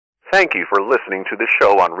Thank you for listening to the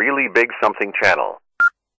show on Really Big Something Channel.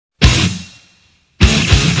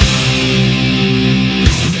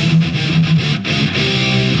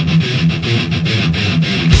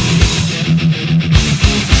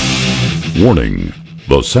 Warning: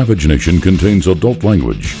 the Savage Nation contains adult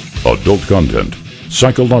language, adult content,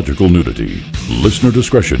 psychological nudity. Listener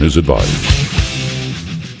discretion is advised.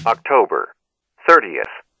 October 30th,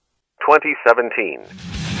 2017.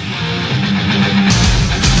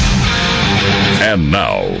 And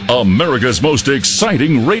now, America's most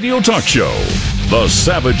exciting radio talk show, The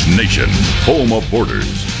Savage Nation, home of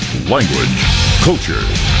borders, language, culture.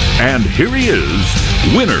 And here he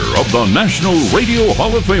is, winner of the National Radio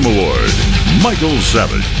Hall of Fame Award, Michael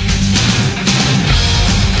Savage.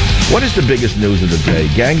 What is the biggest news of the day?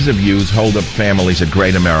 Gangs of youths hold up families at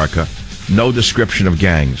Great America. No description of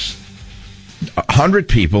gangs. 100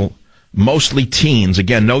 people, mostly teens.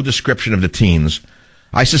 Again, no description of the teens.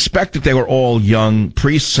 I suspect that they were all young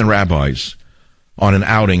priests and rabbis on an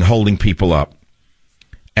outing holding people up.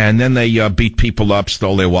 And then they beat people up,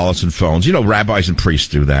 stole their wallets and phones. You know, rabbis and priests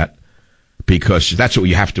do that because that's what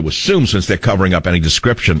you have to assume since they're covering up any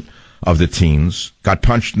description of the teens. Got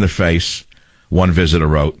punched in the face, one visitor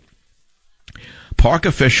wrote. Park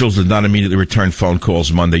officials did not immediately return phone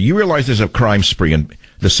calls Monday. You realize there's a crime spree in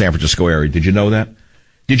the San Francisco area. Did you know that?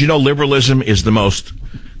 Did you know liberalism is the most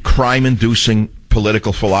crime-inducing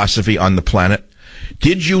political philosophy on the planet?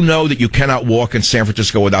 Did you know that you cannot walk in San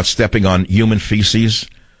Francisco without stepping on human feces?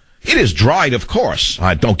 It is dried, of course.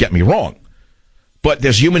 Don't get me wrong. But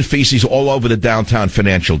there's human feces all over the downtown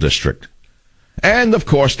financial district. And, of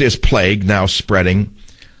course, there's plague now spreading.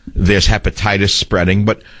 There's hepatitis spreading.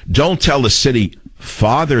 But don't tell the city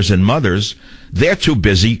fathers and mothers they're too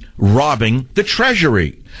busy robbing the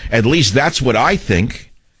Treasury. At least that's what I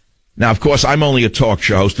think. Now, of course, I'm only a talk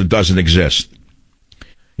show host that doesn't exist.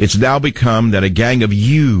 It's now become that a gang of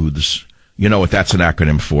youths, you know what that's an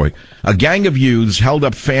acronym for, a gang of youths held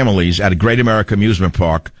up families at a Great America amusement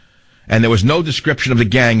park, and there was no description of the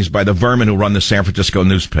gangs by the vermin who run the San Francisco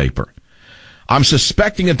newspaper. I'm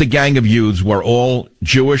suspecting that the gang of youths were all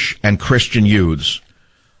Jewish and Christian youths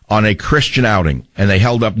on a Christian outing, and they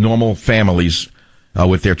held up normal families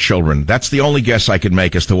with their children. That's the only guess I could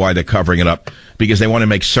make as to why they're covering it up, because they want to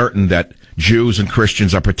make certain that Jews and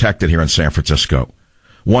Christians are protected here in San Francisco.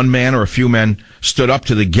 One man or a few men stood up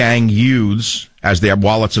to the gang youths as their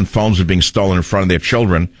wallets and phones were being stolen in front of their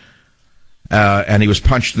children, and he was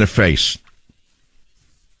punched in the face.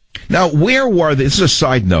 Now, this is a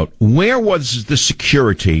side note, where was the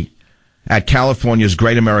security at California's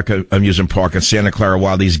Great America Amusement Park in Santa Clara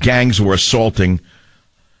while these gangs were assaulting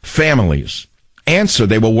families? Answer,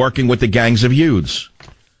 they were working with the gangs of youths.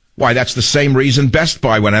 Why, that's the same reason Best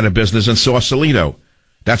Buy went out of business in Sausalito.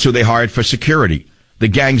 That's who they hired for security. The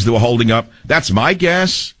gangs that were holding up, that's my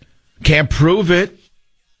guess. Can't prove it.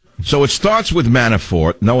 So it starts with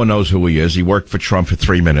Manafort. No one knows who he is. He worked for Trump for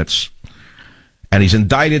 3 minutes. And he's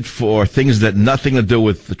indicted for things that nothing to do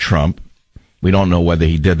with Trump. We don't know whether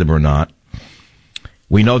he did them or not.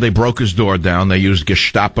 We know they broke his door down. They used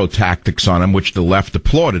Gestapo tactics on him, which the left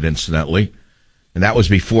applauded, incidentally. And that was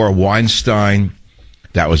before Weinstein.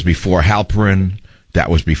 That was before Halperin. That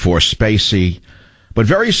was before Spacey. But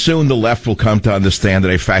very soon the left will come to understand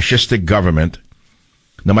that a fascistic government,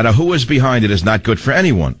 no matter who is behind it, is not good for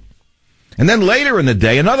anyone. And then later in the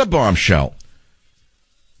day, another bombshell.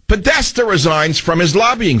 Podesta resigns from his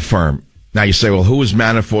lobbying firm. Now you say, well, who is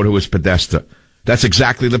Manafort, who is Podesta? That's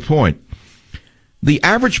exactly the point. The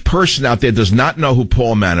average person out there does not know who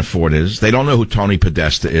Paul Manafort is. They don't know who Tony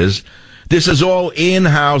Podesta is. This is all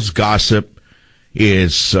in-house gossip.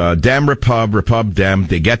 It's Dem Repub Dem.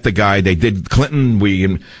 They get the guy. They did Clinton.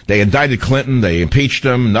 They indicted Clinton. They impeached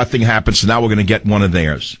him. Nothing happened. So now we're going to get one of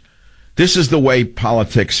theirs. This is the way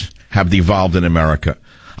politics have devolved in America.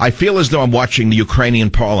 I feel as though I'm watching the Ukrainian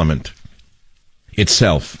parliament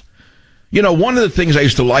itself. You know, one of the things I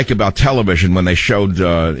used to like about television when they showed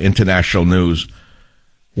international news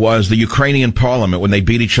was the Ukrainian parliament when they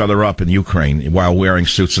beat each other up in Ukraine while wearing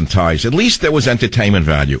suits and ties. At least there was entertainment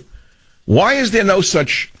value. Why is there no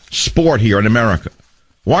such sport here in America?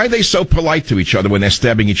 Why are they so polite to each other when they're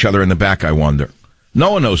stabbing each other in the back, I wonder?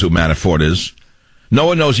 No one knows who Manafort is. No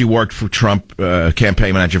one knows he worked for Trump,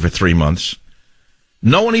 campaign manager for 3 months.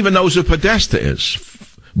 No one even knows who Podesta is,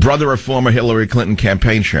 brother of former Hillary Clinton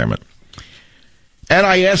campaign chairman. And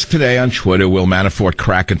I asked today on Twitter, will Manafort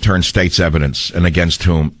crack and turn state's evidence, and against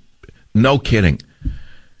whom? No kidding.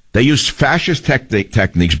 They used fascist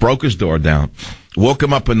techniques, broke his door down, woke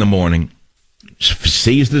him up in the morning,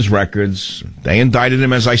 seized his records. They indicted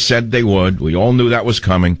him as I said they would. We all knew that was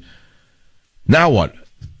coming. Now what?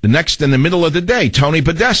 The next, in the middle of the day, Tony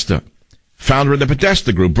Podesta, founder of the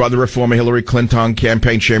Podesta Group, brother of former Hillary Clinton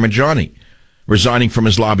campaign chairman Johnny, resigning from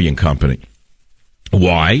his lobbying company.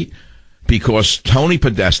 Why? Because Tony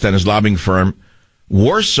Podesta and his lobbying firm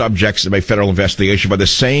were subjects of a federal investigation by the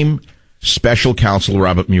same special counsel,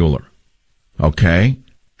 Robert Mueller. Okay?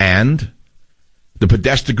 And the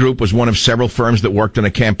Podesta Group was one of several firms that worked on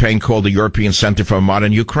a campaign called the European Center for a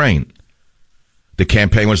Modern Ukraine. The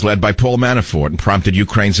campaign was led by Paul Manafort and prompted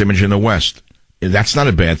Ukraine's image in the West. That's not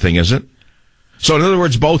a bad thing, is it? So, in other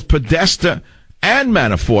words, both Podesta and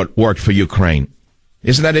Manafort worked for Ukraine.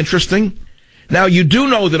 Isn't that interesting? Now, you do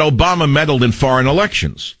know that Obama meddled in foreign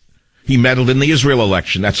elections. He meddled in the Israel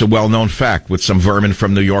election. That's a well-known fact, with some vermin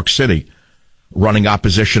from New York City running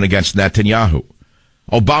opposition against Netanyahu.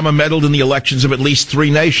 Obama meddled in the elections of at least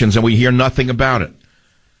 3 nations, and we hear nothing about it.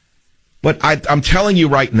 But I'm telling you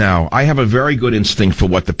right now, I have a very good instinct for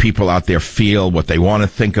what the people out there feel, what they want to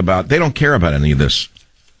think about. They don't care about any of this.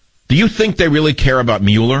 Do you think they really care about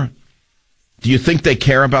Mueller? Do you think they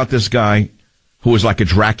care about this guy who is like a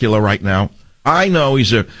Dracula right now? I know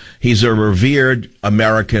he's a revered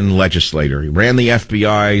American legislator. He ran the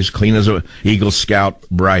FBI, he's clean as an Eagle Scout,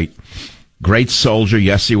 bright. Great soldier,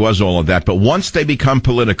 yes, he was all of that. But once they become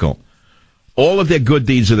political, all of their good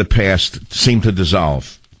deeds of the past seem to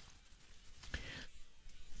dissolve.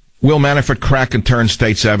 Will Manafort crack and turn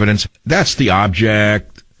state's evidence? That's the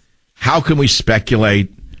object. How can we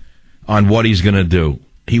speculate on what he's going to do?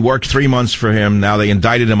 He worked 3 months for him. Now they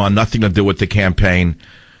indicted him on nothing to do with the campaign.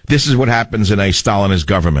 This is what happens in a Stalinist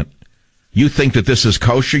government. You think that this is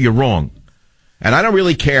kosher? You're wrong. And I don't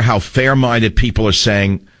really care how fair-minded people are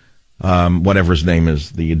saying, whatever his name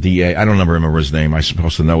is, the DA. I don't remember his name. I'm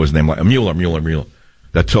supposed to know his name. Mueller.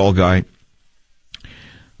 That tall guy.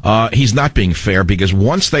 He's not being fair because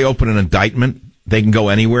once they open an indictment, they can go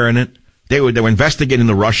anywhere in it. They were investigating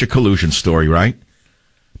the Russia collusion story, right?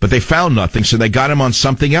 But they found nothing, so they got him on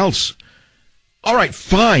something else. All right,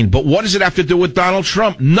 fine, but what does it have to do with Donald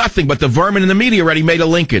Trump? Nothing, but the vermin in the media already made a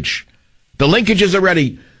linkage. The linkage is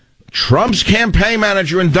already Trump's campaign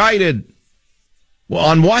manager indicted. Well,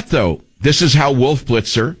 on what, though? This is how Wolf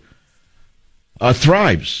Blitzer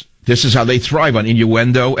thrives. This is how they thrive, on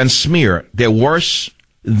innuendo and smear. They're worse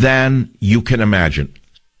than you can imagine.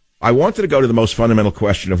 I wanted to go to the most fundamental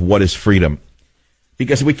question of what is freedom.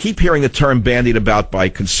 Because we keep hearing the term bandied about by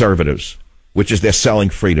conservatives, which is they're selling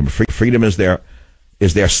freedom. Freedom is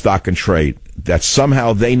their stock and trade. That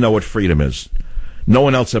somehow they know what freedom is. No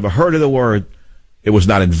one else ever heard of the word. It was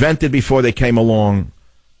not invented before they came along.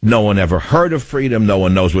 No one ever heard of freedom. No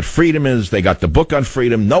one knows what freedom is. They got the book on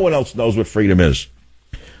freedom. No one else knows what freedom is.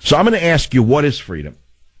 So I'm going to ask you, what is freedom?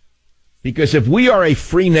 Because if we are a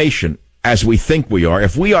free nation, as we think we are,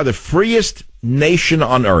 if we are the freest nation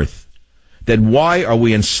on earth, then why are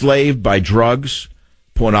we enslaved by drugs,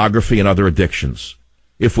 pornography, and other addictions?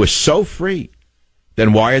 If we're so free,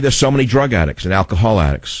 then why are there so many drug addicts and alcohol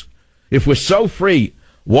addicts? If we're so free,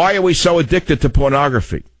 why are we so addicted to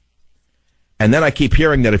pornography? And then I keep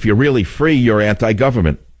hearing that if you're really free, you're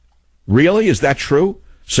anti-government. Really? Is that true?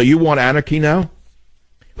 So you want anarchy now?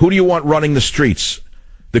 Who do you want running the streets?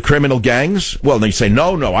 The criminal gangs? Well, they say,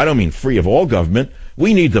 no, I don't mean free of all government.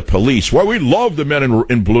 We need the police. Why, we love the men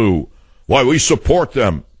in blue. Why, we support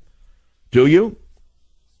them. Do you?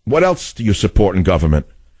 What else do you support in government?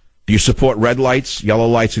 Do you support red lights, yellow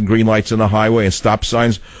lights, and green lights on the highway and stop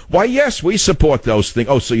signs? Why, yes, we support those things.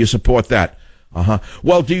 Oh, so you support that.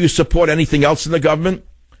 Well, do you support anything else in the government?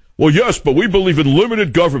 Well, yes, but we believe in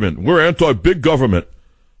limited government. We're anti-big government.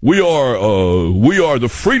 We are the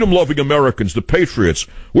freedom-loving Americans, the patriots.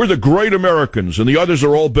 We're the great Americans, and the others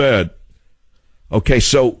are all bad. Okay,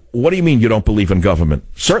 so what do you mean you don't believe in government?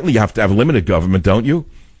 Certainly you have to have limited government, don't you?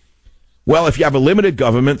 Well, if you have a limited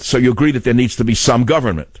government, so you agree that there needs to be some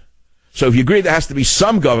government. So if you agree there has to be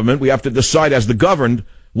some government, we have to decide as the governed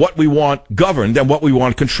what we want governed and what we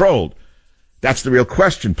want controlled. That's the real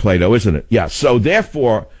question, Plato, isn't it? Yeah, so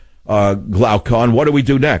therefore, Glaucon, what do we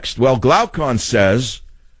do next? Well, Glaucon says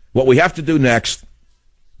what we have to do next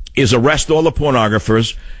is arrest all the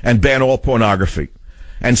pornographers and ban all pornography,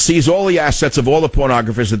 and seize all the assets of all the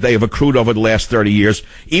pornographers that they have accrued over the last 30 years,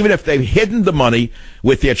 even if they've hidden the money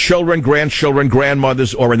with their children, grandchildren,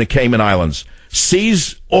 grandmothers, or in the Cayman Islands.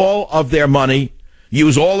 Seize all of their money,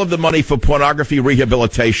 use all of the money for pornography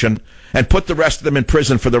rehabilitation, and put the rest of them in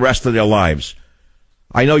prison for the rest of their lives.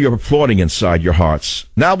 I know you're applauding inside your hearts.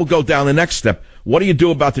 Now we'll go down the next step. What do you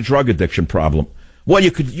do about the drug addiction problem? Well,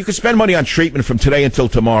 you could spend money on treatment from today until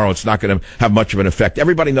tomorrow. It's not going to have much of an effect.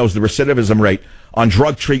 Everybody knows the recidivism rate on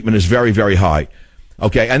drug treatment is very, very high.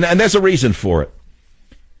 Okay, and there's a reason for it.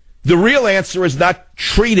 The real answer is not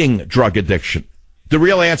treating drug addiction. The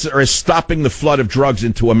real answer is stopping the flood of drugs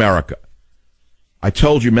into America. I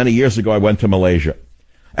told you many years ago I went to Malaysia,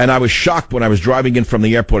 and I was shocked when I was driving in from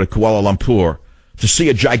the airport at Kuala Lumpur to see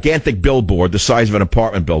a gigantic billboard the size of an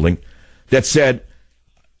apartment building that said,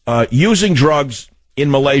 using drugs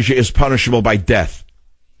in Malaysia is punishable by death.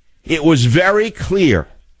 It was very clear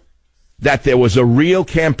that there was a real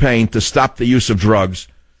campaign to stop the use of drugs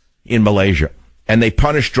in Malaysia, and they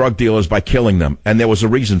punished drug dealers by killing them, and there was a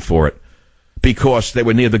reason for it, because they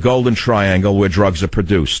were near the Golden Triangle where drugs are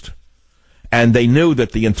produced. And they knew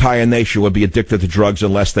that the entire nation would be addicted to drugs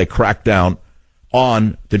unless they cracked down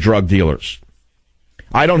on the drug dealers.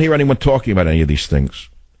 I don't hear anyone talking about any of these things,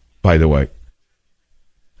 by the way.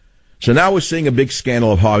 So now we're seeing a big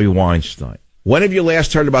scandal of Harvey Weinstein. When have you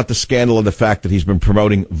last heard about the scandal of the fact that he's been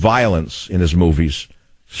promoting violence in his movies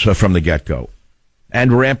from the get-go?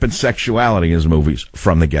 And rampant sexuality in his movies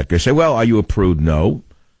from the get-go. You say, well, are you a prude? No.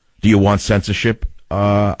 Do you want censorship?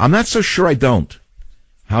 I'm not so sure I don't.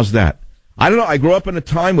 How's that? I don't know. I grew up in a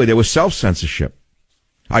time where there was self-censorship.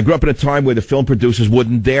 I grew up in a time where the film producers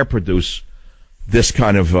wouldn't dare produce this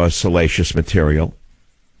kind of salacious material.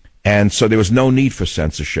 And so there was no need for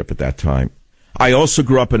censorship at that time. I also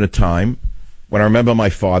grew up in a time when I remember my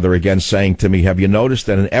father again saying to me, have you noticed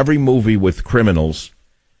that in every movie with criminals,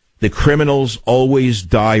 the criminals always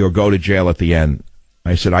die or go to jail at the end?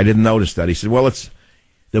 I said, I didn't notice that. He said, well,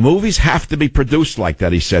 the movies have to be produced like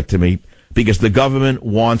that, he said to me, because the government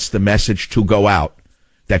wants the message to go out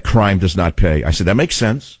that crime does not pay. I said, that makes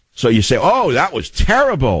sense. So you say, oh, that was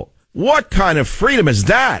terrible. What kind of freedom is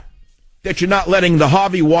that? That you're not letting the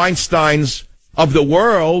Harvey Weinsteins of the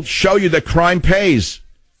world show you that crime pays.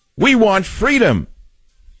 We want freedom.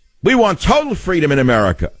 We want total freedom in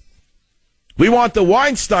America. We want the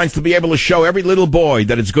Weinsteins to be able to show every little boy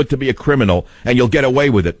that it's good to be a criminal and you'll get away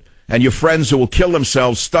with it. And your friends who will kill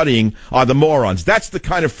themselves studying are the morons. That's the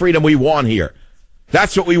kind of freedom we want here.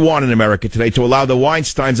 That's what we want in America today, to allow the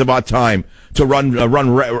Weinsteins of our time to run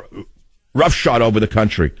roughshod over the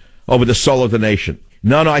country, over the soul of the nation.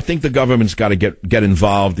 No, I think the government's got to get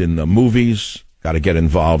involved in the movies, got to get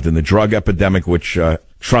involved in the drug epidemic, which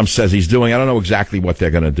Trump says he's doing. I don't know exactly what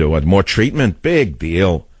they're going to do. More treatment? Big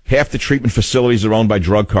deal. Half the treatment facilities are owned by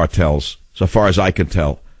drug cartels, so far as I can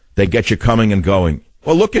tell. They get you coming and going.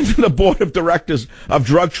 Well, look into the board of directors of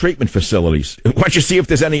drug treatment facilities. Why don't you see if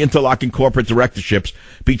there's any interlocking corporate directorships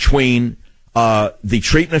between the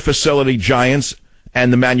treatment facility giants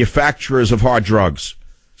and the manufacturers of hard drugs.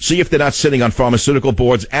 See if they're not sitting on pharmaceutical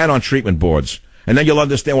boards and on treatment boards. And then you'll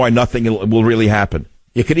understand why nothing will really happen.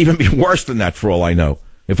 It could even be worse than that, for all I know.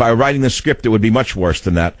 If I were writing the script, it would be much worse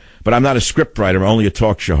than that. But I'm not a script writer, I'm only a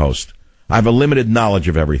talk show host. I have a limited knowledge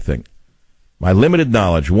of everything. My limited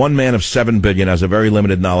knowledge, one man of 7 billion has a very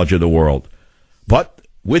limited knowledge of the world. But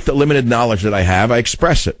with the limited knowledge that I have, I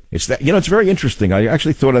express it. It's very interesting. I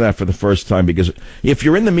actually thought of that for the first time, because if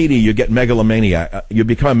you're in the media, you get megalomaniac. You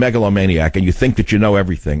become a megalomaniac, and you think that you know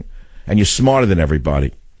everything, and you're smarter than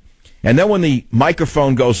everybody. And then when the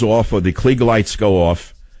microphone goes off or the Klieg lights go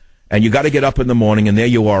off, and you got to get up in the morning, and there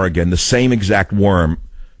you are again, the same exact worm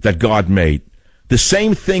that God made. The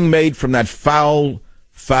same thing made from that foul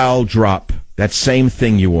drop. That same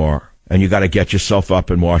thing you are. And you got to get yourself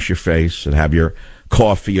up and wash your face and have your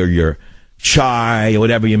coffee or your chai or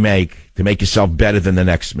whatever you make to make yourself better than the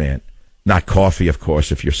next man. Not coffee, of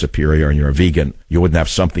course, if you're superior and you're a vegan. You wouldn't have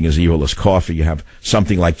something as evil as coffee. You have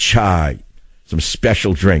something like chai, some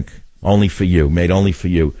special drink, only for you, made only for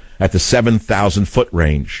you, at the 7,000-foot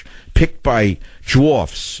range, picked by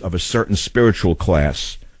dwarfs of a certain spiritual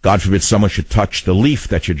class. God forbid someone should touch the leaf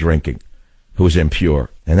that you're drinking, who is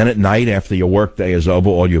impure. And then at night, after your work day is over,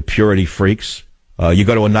 all you purity freaks, you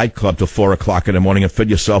go to a nightclub till 4 o'clock in the morning and fill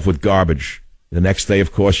yourself with garbage. The next day,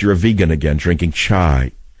 of course, you're a vegan again, drinking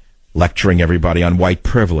chai, lecturing everybody on white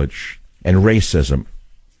privilege and racism.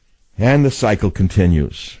 And the cycle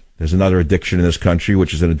continues. There's another addiction in this country,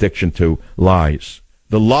 which is an addiction to lies.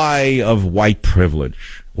 The lie of white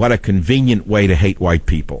privilege. What a convenient way to hate white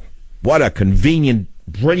people. What a convenient,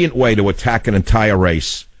 brilliant way to attack an entire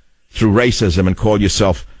race through racism and call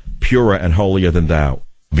yourself purer and holier than thou.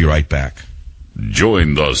 Be right back.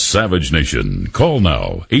 Join the Savage Nation. Call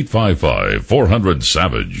now,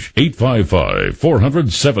 855-400-SAVAGE,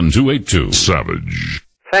 855-400-7282. Savage.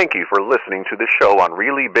 Thank you for listening to the show on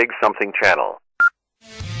Really Big Something Channel.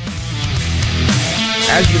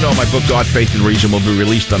 As you know, my book, God, Faith, and Reason, will be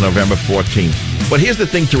released on November 14th. But here's the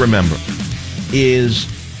thing to remember, is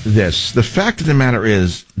this. The fact of the matter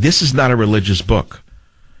is, this is not a religious book.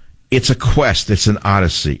 It's a quest. It's an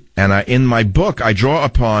odyssey. And in my book, I draw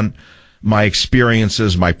upon my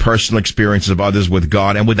experiences, my personal experiences of others with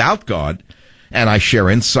God and without God, and I share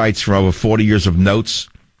insights from over 40 years of notes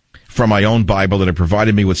from my own Bible that have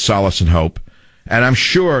provided me with solace and hope. And I'm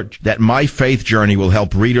sure that my faith journey will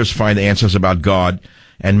help readers find answers about God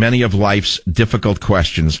and many of life's difficult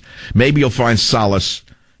questions. Maybe you'll find solace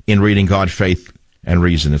in reading God, Faith, and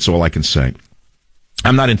Reason. It's all I can say.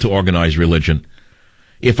 I'm not into organized religion.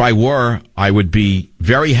 If I were, I would be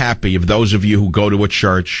very happy if those of you who go to a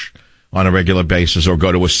church on a regular basis or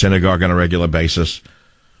go to a synagogue on a regular basis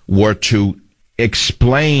were to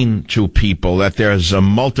explain to people that there's a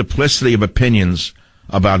multiplicity of opinions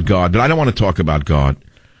about God. But I don't want to talk about God.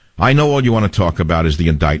 I know all you want to talk about is the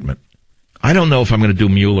indictment. I don't know if I'm going to do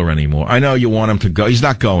Mueller anymore. I know you want him to go. He's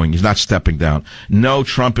not going. He's not stepping down. No,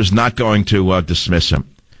 Trump is not going to dismiss him.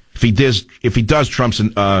 If he does, Trump's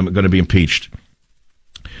going to be impeached.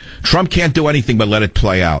 Trump can't do anything but let it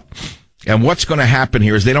play out. And what's going to happen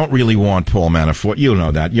here is they don't really want Paul Manafort. You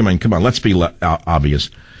know that. You mean, come on, let's be obvious.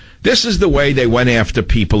 This is the way they went after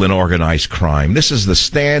people in organized crime. This is the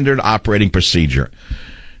standard operating procedure.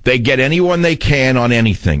 They get anyone they can on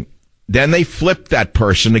anything. Then they flip that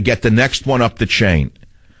person to get the next one up the chain.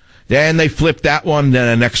 Then they flip that one, then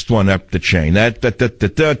the next one up the chain.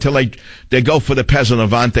 Till they go for the peasant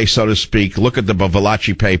avante, so to speak, look at the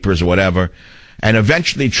Bavalachi papers or whatever, and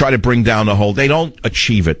eventually try to bring down the whole. They don't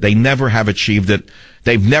achieve it. They never have achieved it.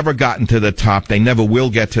 They've never gotten to the top. They never will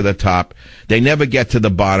get to the top. They never get to the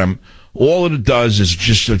bottom. All it does is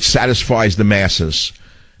just it satisfies the masses.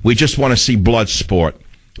 We just want to see blood sport.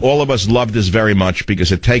 All of us love this very much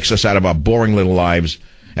because it takes us out of our boring little lives.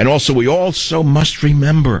 And also, we also must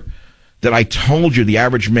remember that I told you the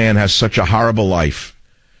average man has such a horrible life.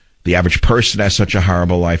 The average person has such a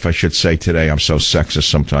horrible life, I should say today. I'm so sexist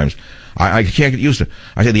sometimes. I can't get used to it.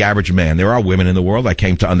 I say the average man. There are women in the world. I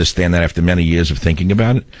came to understand that after many years of thinking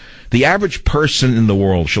about it. The average person in the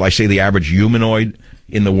world, shall I say the average humanoid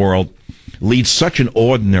in the world, leads such an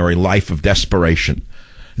ordinary life of desperation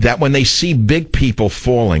that when they see big people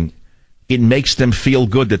falling, it makes them feel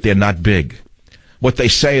good that they're not big. What they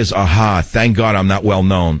say is, aha, thank God I'm not well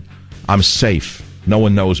known. I'm safe. No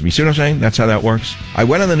one knows me. See what I'm saying? That's how that works. I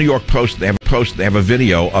went on the New York Post. They have a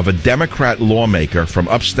video of a Democrat lawmaker from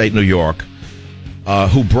upstate New York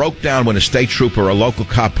who broke down when a state trooper or a local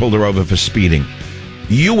cop pulled her over for speeding.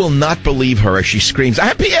 You will not believe her as she screams, I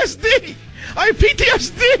have PSD! I have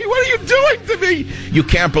PTSD! What are you doing to me? You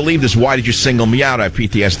can't believe this. Why did you single me out? I have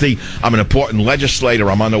PTSD. I'm an important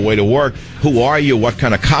legislator. I'm on the way to work. Who are you? What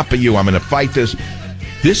kind of cop are you? I'm going to fight this.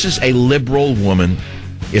 This is a liberal woman,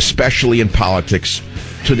 especially in politics,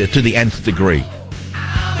 to the nth degree.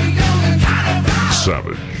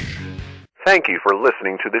 Savage. Thank you for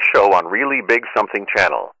listening to the show on Really Big Something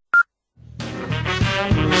Channel.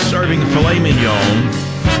 Serving filet mignon,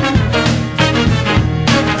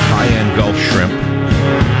 high-end Gulf shrimp,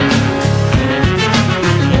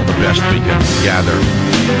 all the best we can gather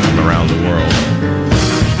from around the world.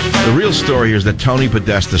 The real story here is that Tony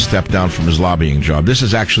Podesta stepped down from his lobbying job. This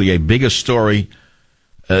is actually a bigger story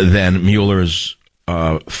than Mueller's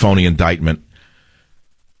phony indictment.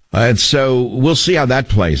 And so we'll see how that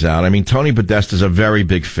plays out. I mean, Tony Podesta is a very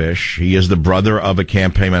big fish. He is the brother of a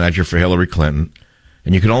campaign manager for Hillary Clinton.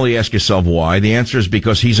 And you can only ask yourself why. The answer is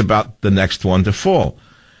because he's about the next one to fall.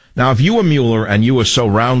 Now, if you were Mueller and you were so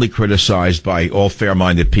roundly criticized by all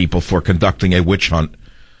fair-minded people for conducting a witch hunt,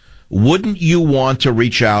 wouldn't you want to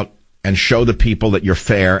reach out and show the people that you're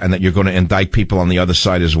fair and that you're going to indict people on the other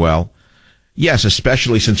side as well? Yes,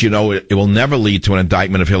 especially since you know it will never lead to an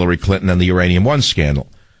indictment of Hillary Clinton and the Uranium One scandal.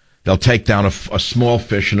 They'll take down a small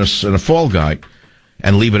fish and a fall guy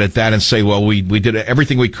and leave it at that and say, well, we did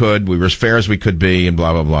everything we could, we were as fair as we could be, and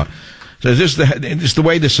blah, blah, blah. So just the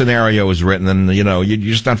way the scenario is written, and you know,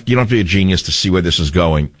 you don't have to be a genius to see where this is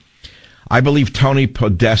going. I believe Tony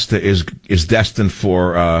Podesta is destined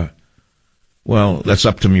for, well, that's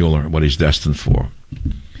up to Mueller, what he's destined for.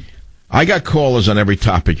 I got callers on every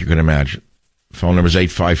topic you can imagine. Phone number is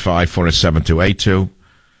 855-407-282.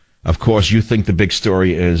 Of course, you think the big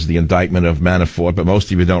story is the indictment of Manafort, but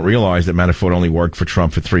most of you don't realize that Manafort only worked for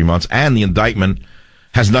Trump for 3 months, and the indictment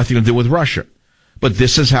has nothing to do with Russia. But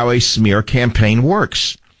this is how a smear campaign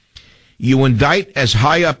works. You indict as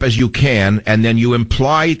high up as you can, and then you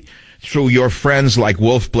imply through your friends like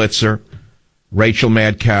Wolf Blitzer, Rachel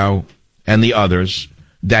Madcow, and the others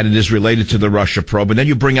that it is related to the Russia probe, and then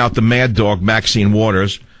you bring out the mad dog, Maxine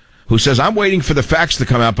Waters, who says, I'm waiting for the facts to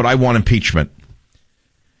come out, but I want impeachment.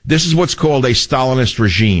 This is what's called a Stalinist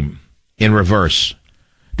regime in reverse.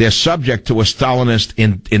 They're subject to a Stalinist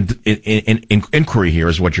inquiry here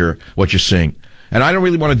is what you're seeing. And I don't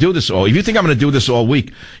really want to do this all. If you think I'm going to do this all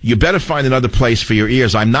week, you better find another place for your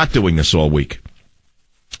ears. I'm not doing this all week.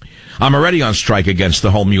 I'm already on strike against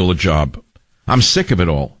the whole Mueller job. I'm sick of it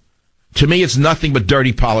all. To me, it's nothing but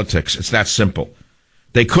dirty politics. It's that simple.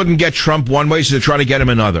 They couldn't get Trump one way, so they're trying to get him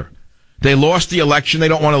another. They lost the election. They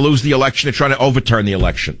don't want to lose the election. They're trying to overturn the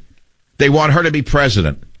election. They want her to be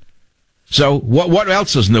president. So what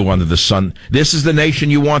else is new under the sun? This is the nation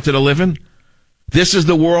you wanted to live in? This is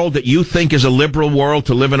the world that you think is a liberal world,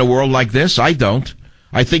 to live in a world like this? I don't.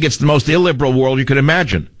 I think it's the most illiberal world you could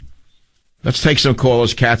imagine. Let's take some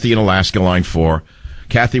callers. Kathy in Alaska, line 4.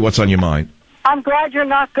 Kathy, what's on your mind? I'm glad you're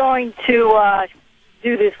not going to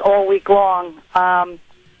do this all week long.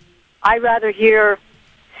 I'd rather hear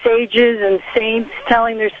sages and saints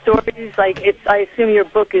telling their stories. I assume your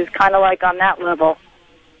book is kind of like on that level.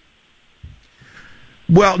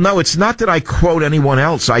 Well, no, it's not that I quote anyone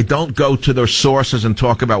else. I don't go to their sources and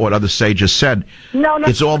talk about what other sages said. No.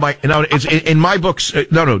 It's all my, it's in my books.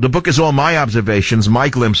 The book is all my observations, my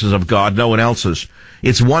glimpses of God, no one else's.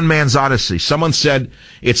 It's one man's odyssey. Someone said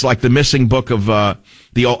it's like the missing book of, a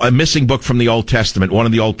missing book from the Old Testament, one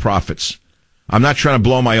of the old prophets. I'm not trying to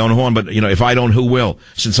blow my own horn, but, if I don't, who will?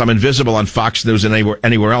 Since I'm invisible on Fox News and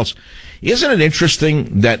anywhere else. Isn't it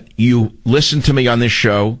interesting that you listen to me on this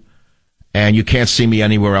show and you can't see me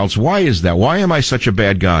anywhere else? Why is that? Why am I such a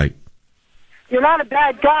bad guy? You're not a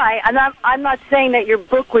bad guy. I'm not saying that your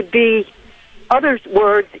book would be other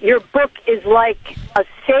words. Your book is like a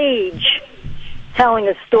sage telling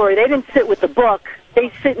a story. They didn't sit with the book.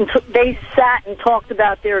 They sat and talked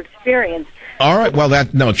about their experience. All right.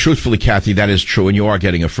 Well, truthfully, Kathy, that is true, and you are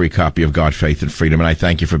getting a free copy of God, Faith, and Freedom, and I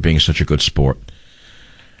thank you for being such a good sport.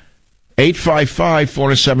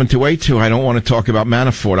 855-407-282. I don't want to talk about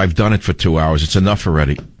Manafort. I've done it for 2 hours. It's enough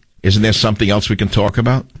already. Isn't there something else we can talk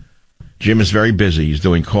about? Jim is very busy. He's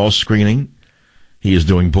doing call screening. He is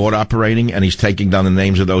doing board operating, and he's taking down the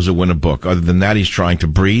names of those who win a book. Other than that, he's trying to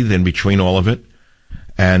breathe in between all of it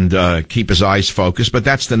and keep his eyes focused. But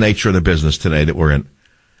that's the nature of the business today that we're in.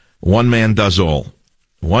 One man does all.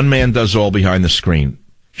 One man does all behind the screen.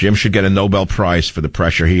 Jim should get a Nobel Prize for the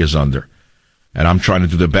pressure he is under. And I'm trying to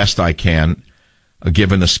do the best I can,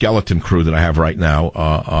 given the skeleton crew that I have right now,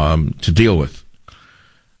 to deal with.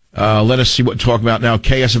 Let us see what to talk about now.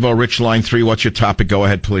 KSFO Rich Line 3, what's your topic? Go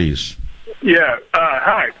ahead, please. Yeah,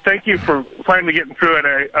 hi. Thank you for finally getting through it.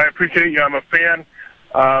 I appreciate you. I'm a fan.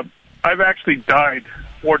 I've actually died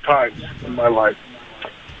 4 times in my life.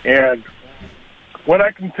 And what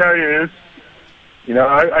I can tell you is,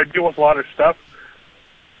 I deal with a lot of stuff.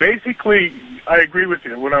 Basically, I agree with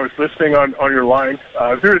you when I was listening on your line.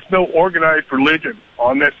 There is no organized religion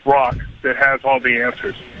on this rock that has all the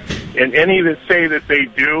answers. And any that say that they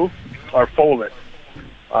do are full of it.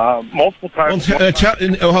 Multiple times.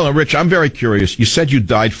 Hold on, Rich, I'm very curious. You said you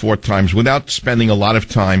died 4 times without spending a lot of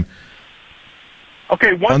time.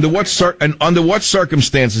 Okay. Under what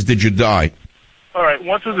circumstances did you die? All right.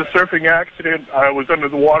 Once was a surfing accident. I was under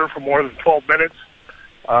the water for more than 12 minutes.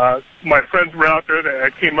 My friends were out there. I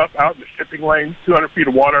came up out in the shipping lane, 200 feet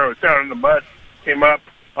of water. I was down in the mud, came up.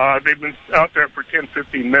 They've been out there for 10,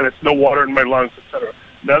 15 minutes, no water in my lungs, etc.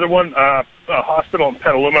 Another one, a hospital in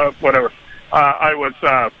Petaluma, whatever.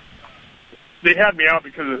 They had me out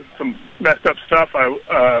because of some messed up stuff.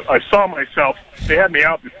 I saw myself. They had me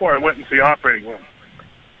out before I went into the operating room.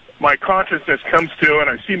 My consciousness comes to, and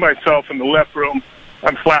I see myself in the left room.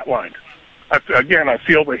 I'm flatlined. I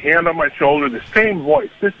feel the hand on my shoulder, the same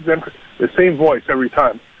voice. This is the same voice every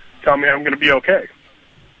time. Tell me I'm going to be okay.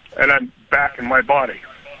 And I'm back in my body.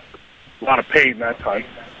 A lot of pain that time.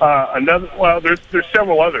 There's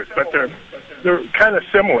several others, but they're kind of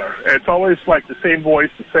similar. It's always like the same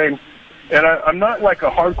voice, the same. And I'm not like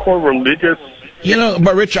a hardcore religious.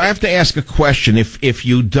 But Rich, I have to ask a question. If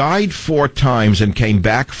you died 4 times and came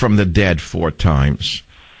back from the dead 4 times,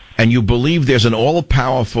 and you believe there's an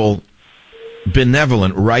all-powerful,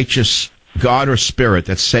 benevolent, righteous God or spirit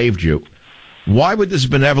that saved you, why would this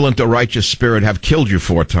benevolent or righteous spirit have killed you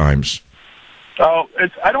 4 times? Oh,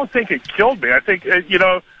 I don't think it killed me. I think,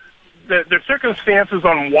 the circumstances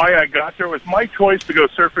on why I got there was my choice to go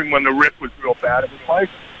surfing when the rip was real bad. It was my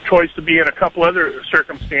choice to be in a couple other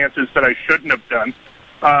circumstances that I shouldn't have done.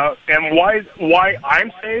 And why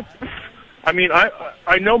I'm saved? I mean,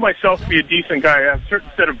 I know myself to be a decent guy. I have a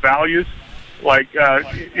certain set of values. Like, our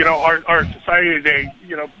society today,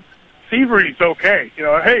 thievery's okay.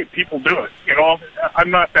 Hey, people do it. I'm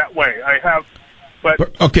not that way.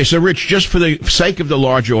 Okay, so Rich, just for the sake of the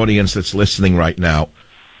large audience that's listening right now,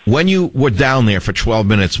 when you were down there for 12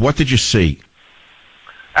 minutes, what did you see?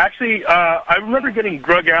 Actually, I remember getting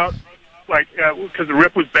drug out like, because the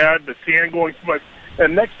rip was bad, the sand going too much.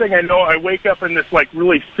 And next thing I know, I wake up in this, like,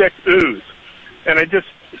 really thick ooze. And I just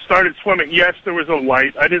started swimming. Yes, there was a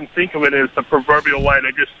light. I didn't think of it as the proverbial light.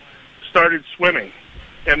 I just started swimming.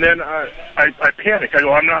 And then I panic. I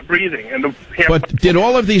go, I'm not breathing. And But did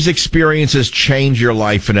all of these experiences change your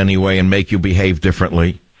life in any way and make you behave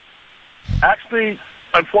differently? Actually,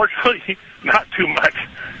 unfortunately, not too much.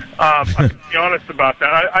 I can be honest about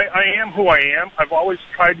that. I am who I am. I've always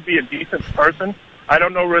tried to be a decent person. I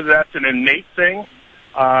don't know whether that's an innate thing.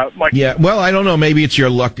 Yeah, well, I don't know. Maybe it's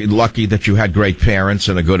your lucky that you had great parents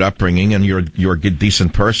and a good upbringing, and you're a good,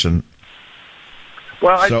 decent person.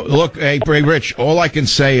 Well, look, hey, Rich, all I can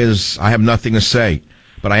say is I have nothing to say,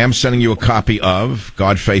 but I am sending you a copy of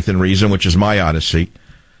God, Faith, and Reason, which is my Odyssey.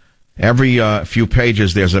 Every few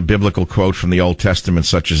pages, there's a biblical quote from the Old Testament,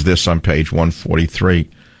 such as this on page 143.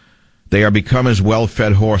 They are become as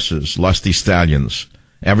well-fed horses, lusty stallions.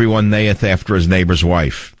 Everyone neigheth after his neighbor's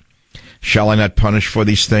wife. Shall I not punish for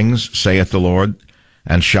these things, saith the Lord?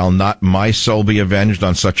 And shall not my soul be avenged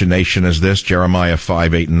on such a nation as this? Jeremiah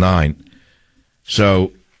 5, 8, and 9.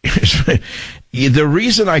 So, the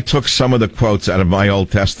reason I took some of the quotes out of my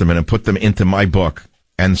Old Testament and put them into my book,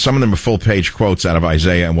 and some of them are full-page quotes out of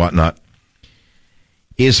Isaiah and whatnot,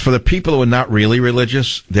 is for the people who are not really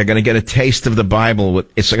religious. They're going to get a taste of the Bible.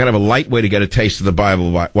 It's kind of a light way to get a taste of the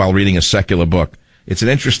Bible while reading a secular book. It's an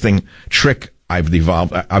interesting trick I've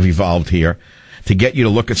evolved here to get you to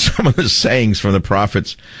look at some of the sayings from the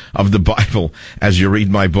prophets of the Bible as you read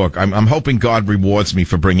my book. I'm hoping God rewards me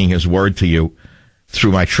for bringing his word to you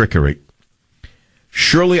through my trickery.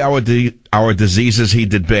 Surely our diseases he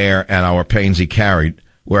did bear, and our pains he carried,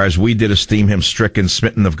 whereas we did esteem him stricken,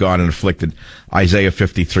 smitten of God, and afflicted. Isaiah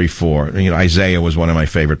 53:4. You know, Isaiah was one of my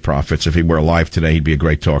favorite prophets. If he were alive today, he'd be a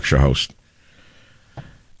great talk show host.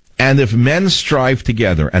 And if men strive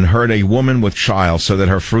together, and hurt a woman with child, so that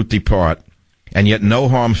her fruit depart, and yet no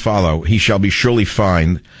harm follow, he shall be surely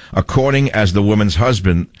fined, according as the woman's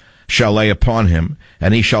husband shall lay upon him,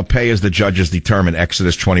 and he shall pay as the judges determine.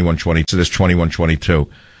 Exodus 21:22.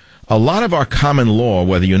 A lot of our common law,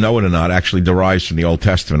 whether you know it or not, actually derives from the Old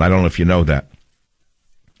Testament. I don't know if you know that.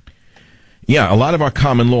 Yeah, a lot of our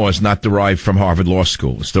common law is not derived from Harvard Law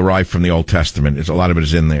School. It's derived from the Old Testament. A lot of it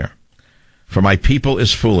is in there. For my people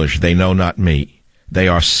is foolish, they know not me. They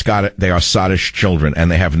are sottish children, and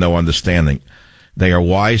they have no understanding. They are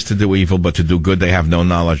wise to do evil, but to do good they have no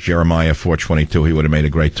knowledge. Jeremiah 4:22. He would have made a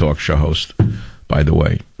great talk show host, by the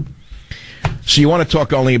way. So you want to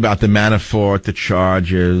talk only about the Manafort, the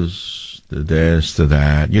charges, the this, the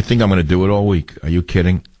that. You think I'm going to do it all week? Are you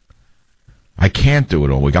kidding? I can't do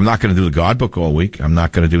it all week. I'm not going to do the God book all week. I'm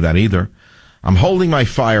not going to do that either. I'm holding my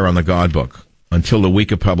fire on the God book until the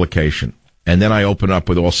week of publication. And then I open up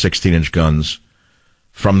with all 16-inch guns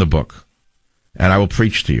from the book. And I will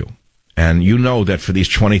preach to you. And you know that for these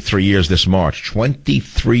 23 years this March,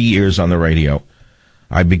 23 years on the radio,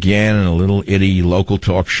 I began in a little itty local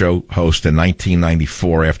talk show host in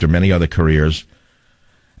 1994 after many other careers.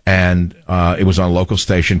 And it was on a local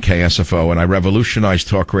station, KSFO, and I revolutionized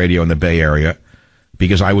talk radio in the Bay Area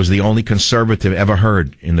because I was the only conservative ever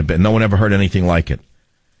heard in the Bay. No one ever heard anything like it.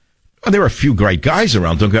 Well, there were a few great guys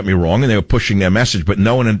around, don't get me wrong, and they were pushing their message, but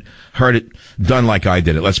no one had heard it done like I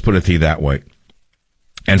did it. Let's put it to you that way.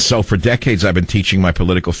 And so for decades, I've been teaching my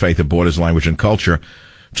political faith of borders, language, and culture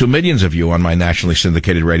to millions of you on my nationally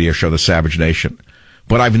syndicated radio show, The Savage Nation.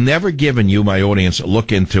 But I've never given you, my audience, a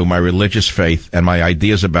look into my religious faith and my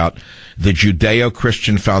ideas about the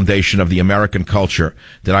Judeo-Christian foundation of the American culture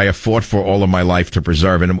that I have fought for all of my life to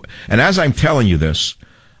preserve. And as I'm telling you this,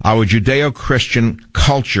 our Judeo-Christian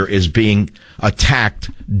culture is being attacked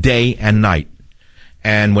day and night.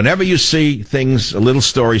 And whenever you see things, a little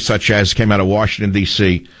story such as came out of Washington,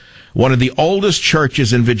 D.C., one of the oldest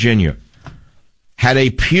churches in Virginia had a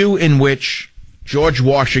pew in which George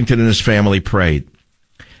Washington and his family prayed,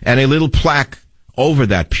 and a little plaque over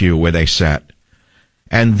that pew where they sat.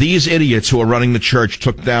 And these idiots who are running the church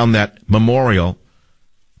took down that memorial,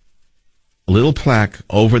 a little plaque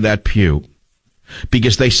over that pew,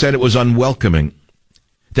 because they said it was unwelcoming,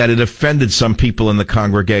 that it offended some people in the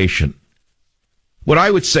congregation. What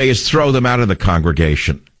I would say is throw them out of the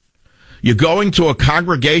congregation. You're going to a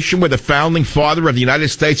congregation where the founding father of the United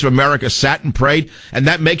States of America sat and prayed, and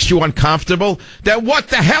that makes you uncomfortable? Then what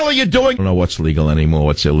the hell are you doing? I don't know what's legal anymore,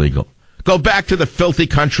 what's illegal. Go back to the filthy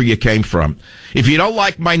country you came from. If you don't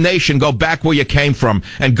like my nation, go back where you came from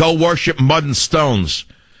and go worship mud and stones.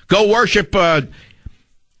 Go worship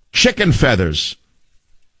chicken feathers.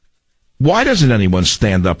 Why doesn't anyone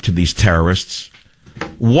stand up to these terrorists?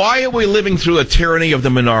 Why are we living through a tyranny of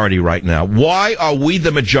the minority right now? Why are we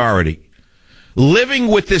the majority? living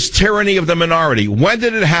with this tyranny of the minority. When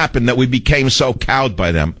did it happen that we became so cowed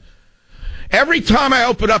by them? Every time I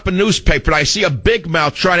open up a newspaper and I see a big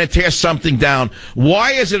mouth trying to tear something down,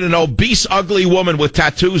 why is it an obese, ugly woman with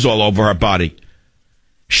tattoos all over her body?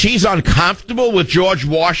 She's uncomfortable with George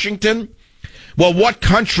Washington? Well, what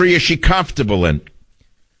country is she comfortable in?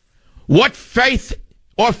 What faith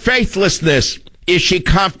or faithlessness is she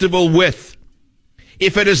comfortable with?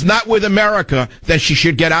 If it is not with America, then she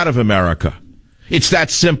should get out of America. It's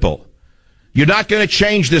that simple. You're not going to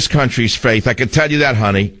change this country's faith, I can tell you that,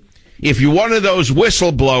 honey. If you're one of those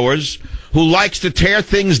whistleblowers who likes to tear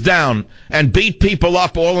things down and beat people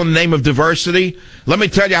up all in the name of diversity, let me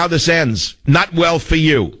tell you how this ends. Not well for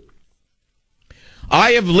you.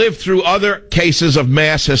 I have lived through other cases of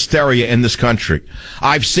mass hysteria in this country.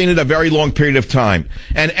 I've seen it a very long period of time.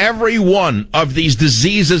 And every one of these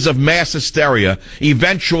diseases of mass hysteria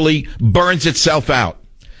eventually burns itself out.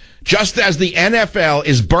 Just as the NFL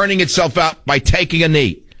is burning itself out by taking a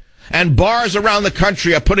knee. And bars around the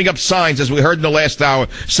country are putting up signs, as we heard in the last hour,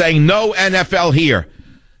 saying no NFL here.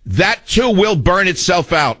 That too will burn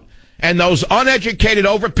itself out. And those uneducated,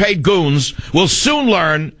 overpaid goons will soon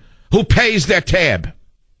learn who pays their tab.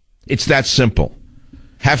 It's that simple.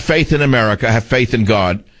 Have faith in America, have faith in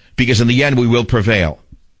God, because in the end we will prevail.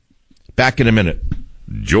 Back in a minute.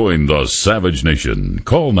 Join the Savage Nation.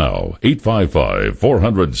 Call now,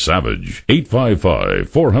 855-400-SAVAGE,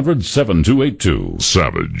 855-400-7282.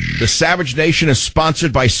 Savage. The Savage Nation is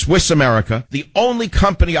sponsored by Swiss America, the only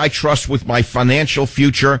company I trust with my financial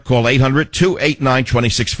future. Call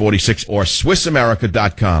 800-289-2646 or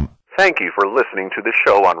SwissAmerica.com. Thank you for listening to the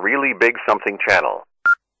show on Really Big Something Channel.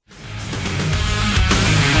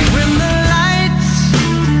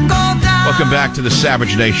 Welcome back to the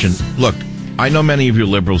Savage Nation. Look, I know many of you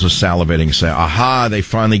liberals are salivating, saying, aha, they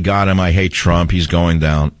finally got him. I hate Trump. He's going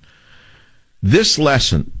down. This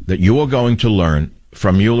lesson that you are going to learn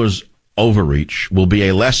from Mueller's overreach will be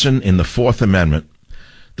a lesson in the Fourth Amendment.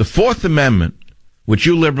 The Fourth Amendment, which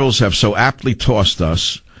you liberals have so aptly tossed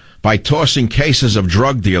us by tossing cases of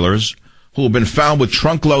drug dealers who have been found with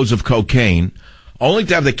trunk loads of cocaine, only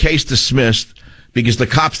to have the case dismissed because the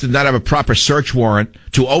cops did not have a proper search warrant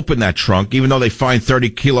to open that trunk, even though they find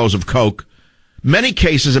 30 kilos of coke. Many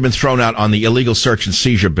cases have been thrown out on the illegal search and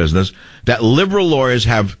seizure business that liberal lawyers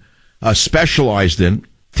have specialized in,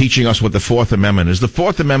 teaching us what the Fourth Amendment is. The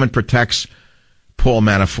Fourth Amendment protects Paul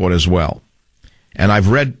Manafort as well. And I've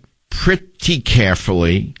read pretty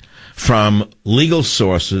carefully from legal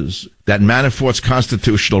sources that Manafort's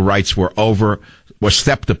constitutional rights were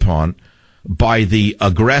stepped upon by the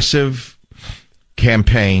aggressive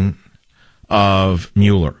campaign of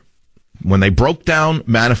Mueller. When they broke down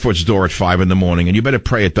Manafort's door at 5 a.m, and you better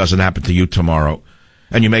pray it doesn't happen to you tomorrow,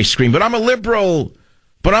 and you may scream, but I'm a liberal,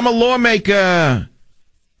 but I'm a lawmaker,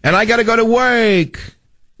 and I got to go to work.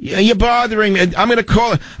 You're bothering me. I'm going to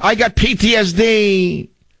call it. I got PTSD.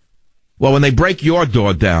 Well, when they break your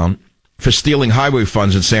door down for stealing highway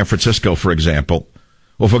funds in San Francisco, for example,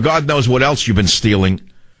 or for God knows what else you've been stealing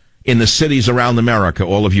in the cities around America,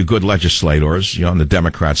 all of you good legislators, on the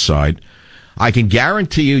Democrat side, I can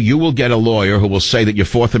guarantee you will get a lawyer who will say that your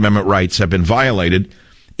Fourth Amendment rights have been violated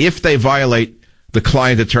if they violate the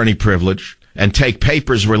client-attorney privilege and take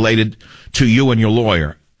papers related to you and your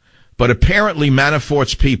lawyer. But apparently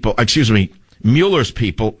Manafort's people, Mueller's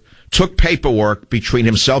people, took paperwork between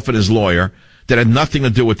himself and his lawyer that had nothing to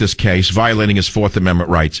do with this case, violating his Fourth Amendment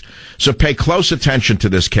rights. So pay close attention to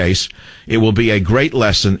this case. It will be a great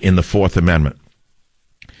lesson in the Fourth Amendment.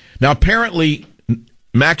 Now, apparently,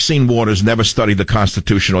 Maxine Waters never studied the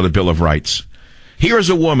Constitution or the Bill of Rights. Here is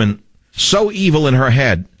a woman so evil in her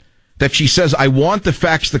head that she says, I want the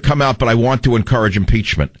facts to come out, but I want to encourage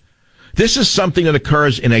impeachment. This is something that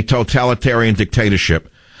occurs in a totalitarian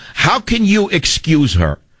dictatorship. How can you excuse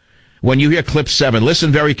her? When you hear clip 7,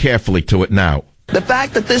 listen very carefully to it now. The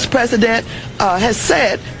fact that this president has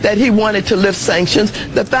said that he wanted to lift sanctions,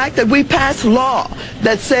 the fact that we passed law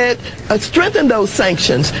that said strengthen those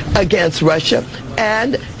sanctions against Russia,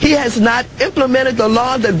 and he has not implemented the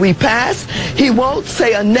law that we passed. He won't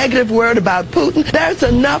say a negative word about Putin. There's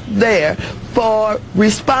enough there for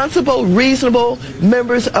responsible, reasonable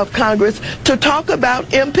members of Congress to talk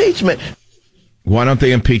about impeachment. Why don't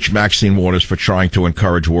they impeach Maxine Waters for trying to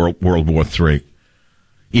encourage World War III?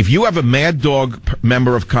 If you have a mad dog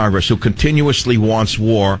member of Congress who continuously wants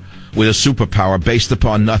war with a superpower based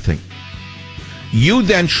upon nothing, you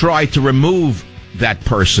then try to remove that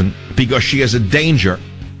person because she is a danger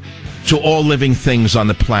to all living things on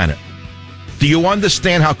the planet. Do you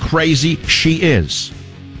understand how crazy she is?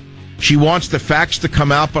 She wants the facts to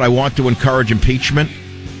come out, but I want to encourage impeachment.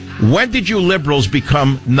 When did you liberals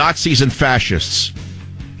become Nazis and fascists?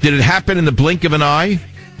 Did it happen in the blink of an eye?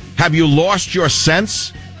 Have you lost your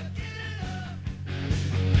sense?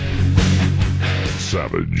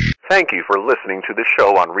 Savage. Thank you for listening to the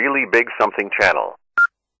show on Really Big Something Channel.